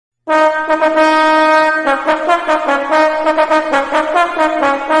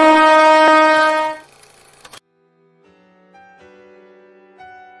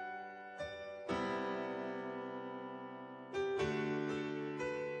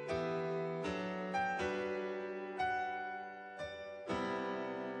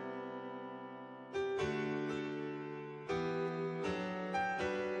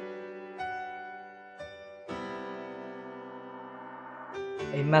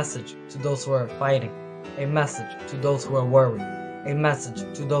A message to those who are fighting. A message to those who are worried. A message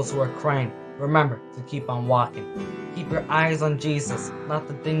to those who are crying. Remember to keep on walking. Keep your eyes on Jesus, not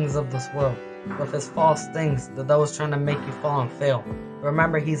the things of this world, with his false things that was trying to make you fall and fail.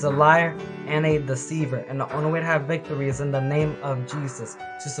 Remember, he's a liar and a deceiver, and the only way to have victory is in the name of Jesus,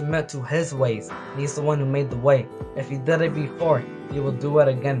 to submit to his ways. And he's the one who made the way. If he did it before, he will do it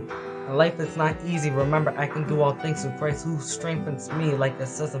again. And life is not easy. Remember, I can do all things through Christ who strengthens me, like it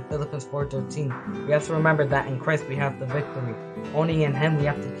says in Philippians 4:13. We have to remember that in Christ we have the victory. Only in him we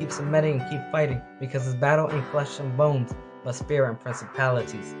have to keep submitting and keep fighting, because his battle ain't flesh and bones, but spirit and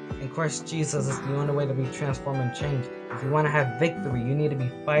principalities. In Christ Jesus is the only way to be transformed and changed. If you want to have victory, you need to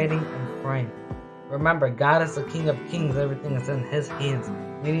be fighting and praying. Remember, God is the King of Kings. Everything is in his hands.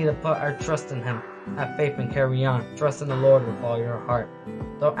 We need to put our trust in him. Have faith and carry on. Trust in the Lord with all your heart.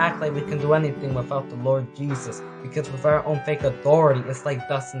 Don't act like we can do anything without the Lord Jesus, because with our own fake authority, it's like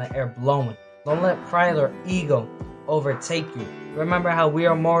dust in the air blowing. Don't let pride or ego overtake you. Remember how we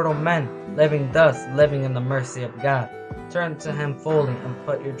are mortal men, living dust, living in the mercy of God. Turn to him fully and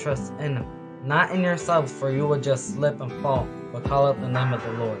put your trust in him, not in yourselves, for you will just slip and fall, but call out the name of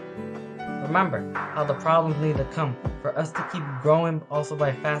the Lord. Remember how the problems need to come for us to keep growing, also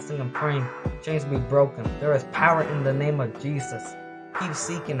by fasting and praying. Chains be broken. There is power in the name of Jesus. Keep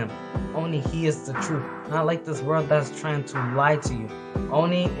seeking him. Only he is the truth, not like this world that's trying to lie to you.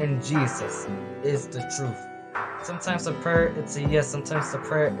 Only in Jesus is the truth. Sometimes the prayer it's a yes, sometimes the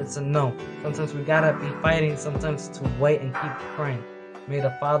prayer it's a no. Sometimes we gotta be fighting, sometimes to wait and keep praying. May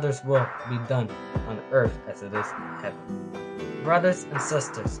the Father's will be done on earth as it is in heaven. Brothers and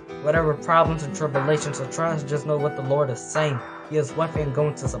sisters, whatever problems and tribulations or trials, just know what the Lord is saying. He is with you and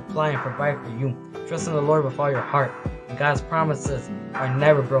going to supply and provide for you. Trust in the Lord with all your heart. And God's promises are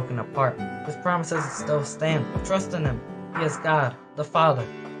never broken apart. His promises still stand. Trust in him. He is God, the Father,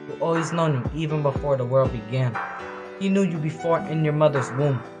 who always known you even before the world began. He knew you before in your mother's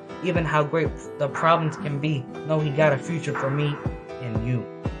womb. Even how great the problems can be, know he got a future for me and you.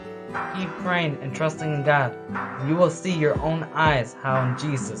 Keep praying and trusting in God, and you will see your own eyes how in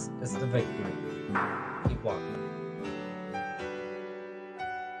Jesus is the victory. Keep walking.